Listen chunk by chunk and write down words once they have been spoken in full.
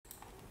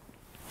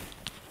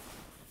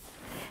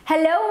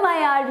Hello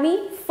my army,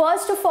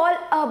 first of all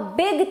a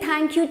big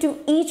thank you to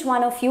each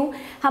one of you.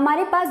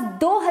 हमारे पास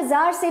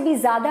 2000 से भी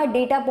ज़्यादा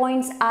data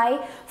points आए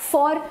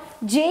for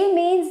JEE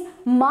mains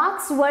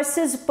marks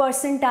versus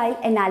percentile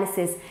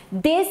analysis.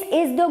 This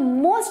is the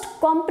most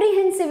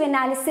comprehensive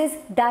analysis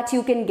that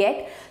you can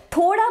get.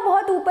 थोड़ा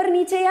बहुत ऊपर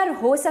नीचे यार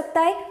हो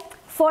सकता है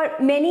for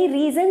many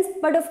regions,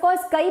 but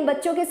of course कई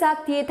बच्चों के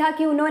साथ ये था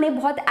कि उन्होंने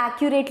बहुत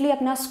एक्यूरेटली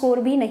अपना स्कोर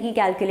भी नहीं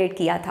कैलकुलेट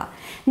किया था।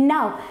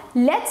 Now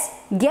let's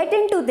get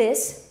into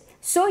this.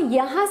 सो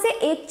यहाँ से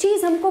एक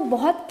चीज़ हमको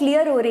बहुत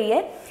क्लियर हो रही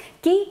है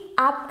कि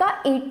आपका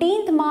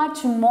 18th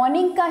मार्च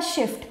मॉर्निंग का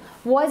shift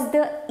was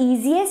the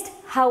easiest,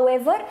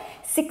 however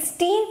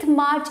 16th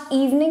March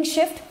evening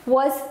shift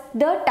was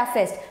the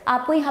toughest.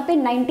 आपको यहाँ पे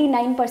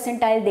 99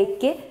 परसेंटाइल देख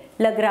के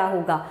लग रहा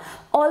होगा।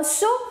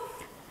 Also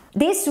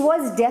this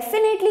was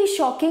definitely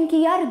shocking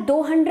कि यार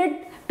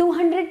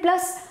 200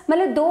 प्लस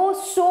मतलब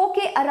 200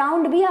 के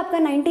अराउंड भी आपका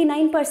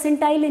 99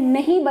 परसेंटाइल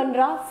नहीं बन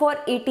रहा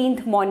for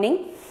 18th morning.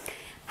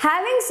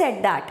 Having said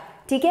that,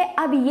 ठीक है,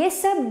 अब ये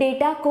सब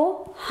डेटा को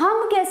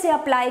हम कैसे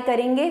अप्लाई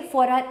करेंगे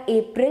फॉर आर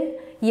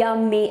अप्रैल या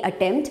मई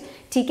अटेम्प्ट,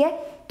 ठीक है।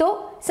 तो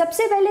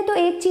सबसे पहले तो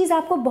एक चीज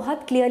आपको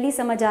बहुत क्लियरली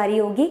समझ आ रही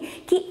होगी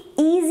कि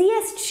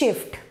easiest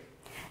shift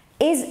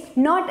is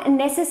not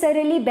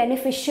necessarily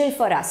beneficial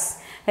for us,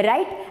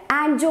 right.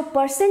 And जो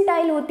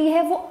परसेंटाइल होती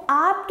है वो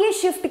आपके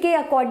शिफ्ट के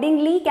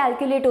अकॉर्डिंगली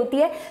कैलकुलेट होती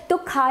है। तो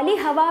खाली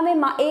हवा में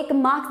एक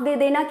मार्क्स दे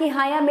देना कि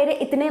हाँ यार मेरे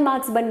इतने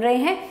मार्क्स बन रहे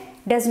हैं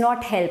does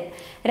not help,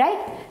 right?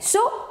 So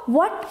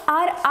what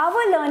are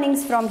our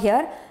learnings from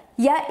here?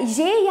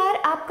 ये यार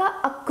आपका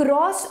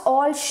across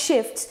all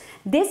shifts,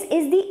 this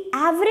is the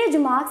average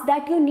marks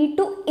that you need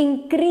to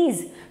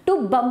increase to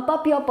bump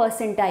up your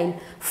percentile.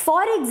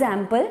 For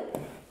example,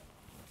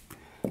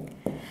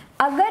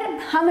 अगर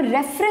हम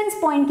reference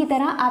point की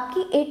तरह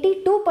आपकी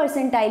 82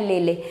 percentile ले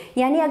ले,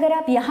 यानी अगर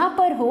आप यहाँ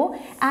पर हो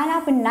एंड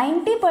आप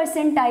 90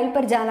 परसेंटाइल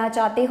पर जाना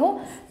चाहते हो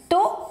तो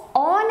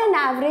ऑन एन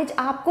एवरेज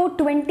आपको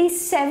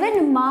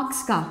 27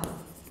 मार्क्स का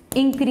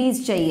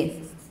इंक्रीज चाहिए,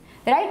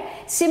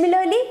 right.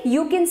 Similarly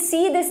you can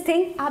see this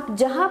thing, आप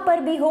जहां पर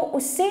भी हो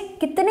उससे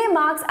कितने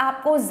मार्क्स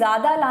आपको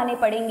ज्यादा लाने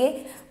पड़ेंगे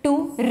to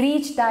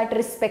reach that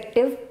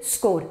respective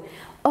score.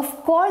 Of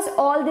course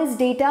all this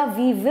data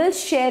we will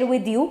share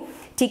with you,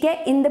 ठीक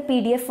है, in the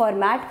PDF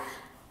format.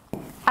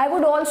 I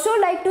would also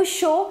like to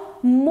show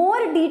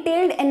more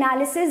detailed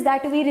analysis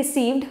that we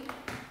received,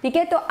 ठीक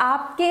है। तो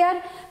आपके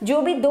यार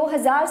जो भी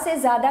 2000 से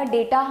ज़्यादा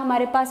डेटा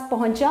हमारे पास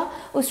पहुंचा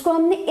उसको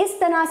हमने इस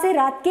तरह से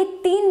रात के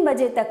 3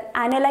 बजे तक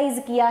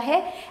एनालाइज किया है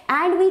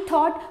and we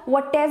thought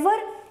what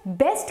ever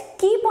best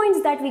की points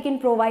that we can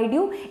provide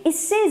you,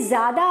 इससे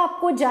ज़्यादा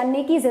आपको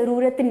जानने की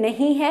ज़रूरत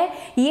नहीं है।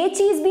 ये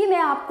चीज़ भी मैं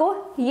आपको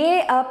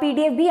ये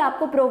PDF भी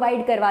आपको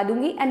प्रोवाइड करवा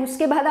दूंगी एंड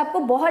उसके बाद आपको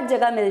बहुत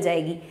जगह मिल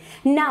जाएगी।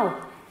 नाउ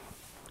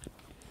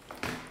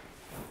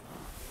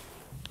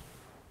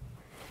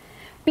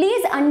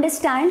प्लीज़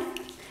अंडरस्टैंड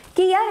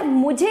कि यार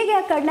मुझे क्या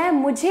करना है,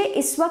 मुझे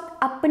इस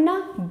वक्त अपना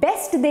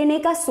बेस्ट देने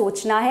का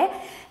सोचना है।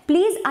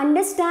 प्लीज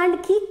अंडरस्टैंड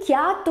कि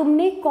क्या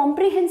तुमने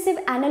कॉम्प्रिहेंसिव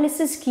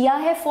एनालिसिस किया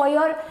है फॉर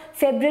योर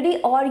फेब्रुअरी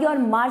और योर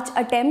मार्च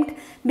अटेम्प्ट।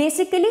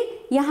 बेसिकली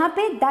यहाँ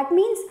पे दैट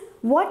मीन्स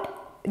व्हाट,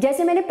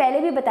 जैसे मैंने पहले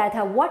भी बताया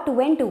था, what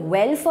went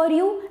well for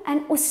you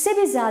and उससे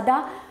भी ज़्यादा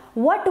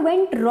व्हाट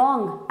वेंट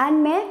रॉन्ग एंड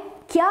मैं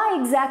क्या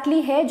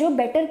एग्जैक्टली है जो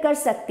बेटर कर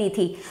सकती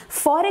थी।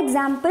 For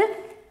example,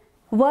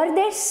 were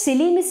there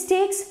silly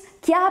mistakes,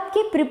 क्या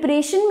आपकी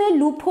प्रिपरेशन में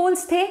लूप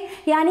होल्स थे,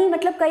 यानी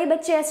मतलब कई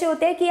बच्चे ऐसे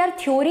होते हैं कि यार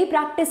थ्योरी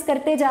प्रैक्टिस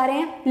करते जा रहे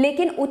हैं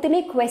लेकिन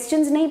उतने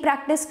क्वेश्चंस नहीं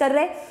प्रैक्टिस कर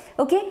रहे,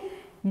 okay.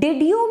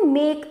 Did you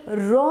make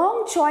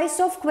wrong choice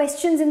of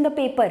questions in the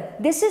paper,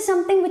 this is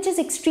something which is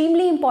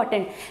extremely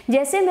important.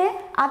 जैसे मैं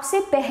आपसे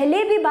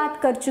पहले भी बात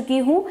कर चुकी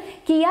हूँ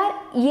कि यार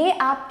ये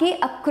आपके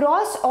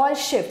अक्रॉस ऑल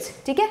शिफ्ट्स,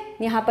 ठीक है,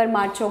 यहाँ पर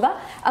मार्च होगा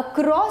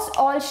अक्रॉस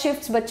ऑल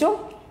शिफ्ट्स बच्चों,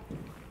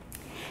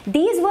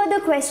 these were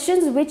the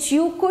questions which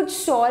you could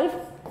solve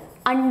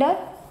under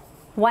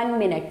 1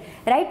 minute,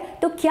 right?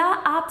 तो क्या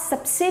आप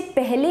सबसे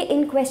पहले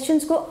इन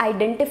क्वेश्चंस को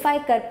आइडेंटिफाई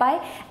कर पाए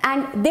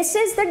and this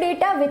is the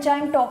data which I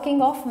am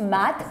talking of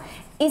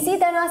math. इसी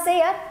तरह से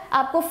यार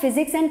आपको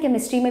फिजिक्स एंड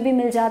केमिस्ट्री में भी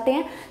मिल जाते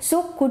हैं।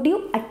 So could you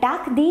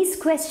attack these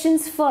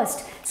questions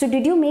first, so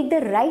did you make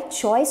the right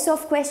choice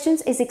of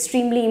questions is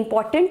extremely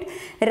important,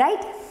 right.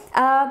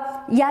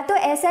 या तो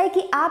ऐसा है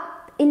कि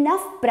आप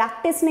इनफ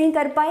प्रैक्टिस नहीं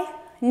कर पाए।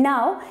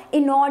 Now,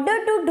 in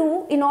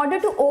order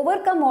to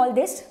overcome all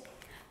this,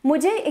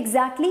 मुझे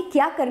exactly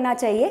क्या करना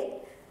चाहिए?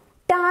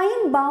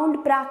 Time bound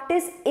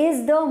practice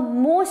is the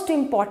most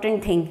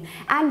important thing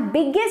and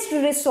biggest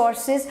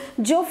resources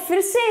जो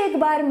फिर से एक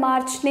बार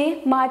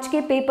मार्च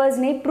के पेपर्स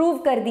ने प्रूव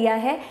कर दिया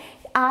है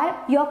are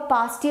your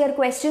past year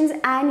questions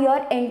and your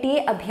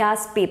NTA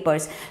अभ्यास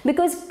papers,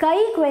 because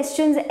कई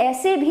questions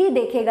ऐसे भी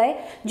देखे गए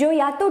जो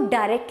या तो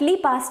डायरेक्टली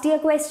past year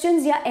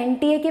questions या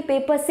NTA के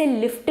पेपर से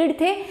लिफ्टेड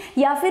थे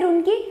या फिर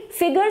उनकी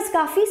फिगर्स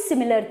काफ़ी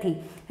सिमिलर थी,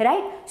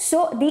 right?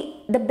 So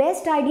the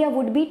best idea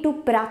would be to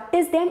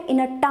practice them in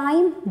a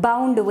time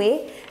bound way,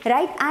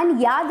 right?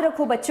 And याद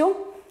रखो बच्चों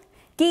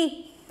कि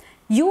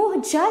you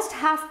just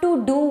have to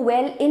do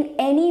well in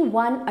any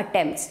one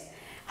attempts.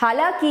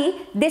 हालांकि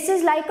this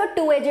is like a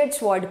to aged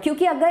sword,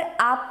 क्योंकि अगर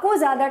आपको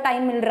ज्यादा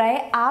time मिल रहा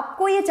है,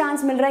 आपको ये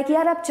चांस मिल रहा है कि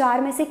यार आप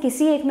 4 में से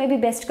किसी एक में भी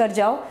बेस्ट कर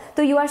जाओ,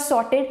 तो you are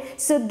sorted.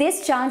 So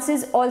this chance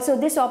is also,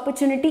 this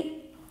opportunity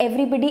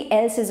everybody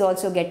else is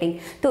also getting।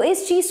 तो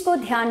इस चीज को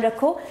ध्यान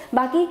रखो।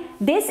 बाकी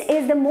this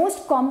is the most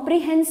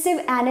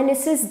comprehensive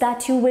analysis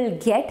that you will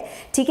get,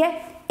 ठीक है।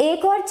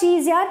 एक और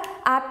चीज यार,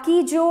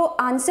 आपकी जो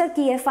आंसर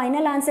की है,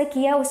 फाइनल आंसर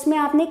किया, उसमें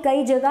आपने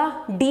कई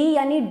जगह डी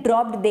यानी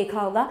ड्रॉप्ड देखा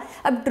होगा।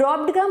 अब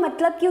ड्रॉप्ड का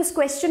मतलब कि उस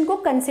क्वेश्चन को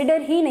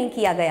कंसिडर ही नहीं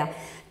किया गया।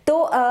 तो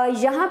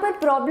यहाँ पर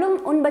प्रॉब्लम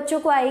उन बच्चों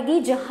को आएगी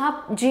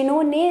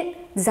जिन्होंने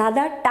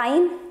ज़्यादा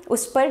टाइम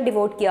उस पर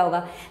डिवोट किया होगा।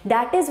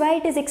 That is why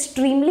it is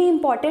extremely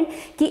important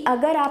कि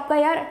अगर आपका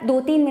यार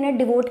 2-3 मिनट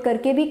डिवोट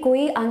करके भी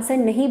कोई आंसर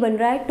नहीं बन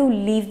रहा है, to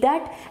leave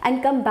that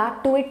and come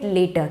back to it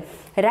later,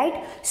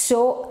 right.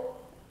 So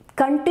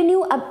continue.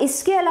 अब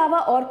इसके अलावा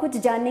और कुछ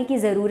जानने की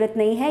ज़रूरत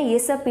नहीं है, ये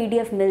सब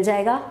PDF मिल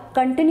जाएगा।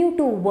 Continue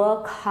to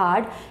work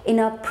hard in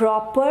a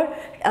proper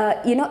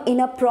in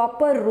a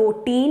proper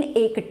routine,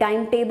 एक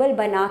टाइम टेबल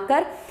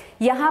बनाकर।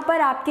 यहाँ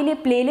पर आपके लिए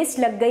प्लेलिस्ट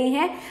लग गई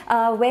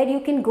हैं where you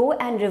can go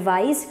and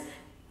revise.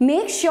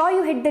 Make sure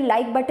you hit the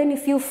like button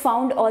if you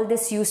found all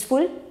this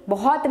useful.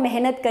 बहुत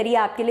मेहनत करी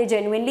आपके लिए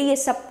जेन्युइनली, ये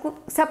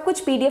सब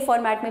कुछ PDF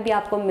फॉर्मेट में भी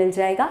आपको मिल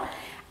जाएगा।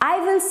 I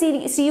will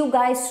see you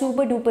guys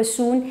super duper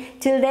soon.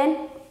 Till then,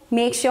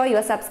 make sure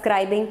you are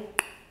subscribing.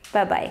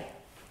 Bye bye.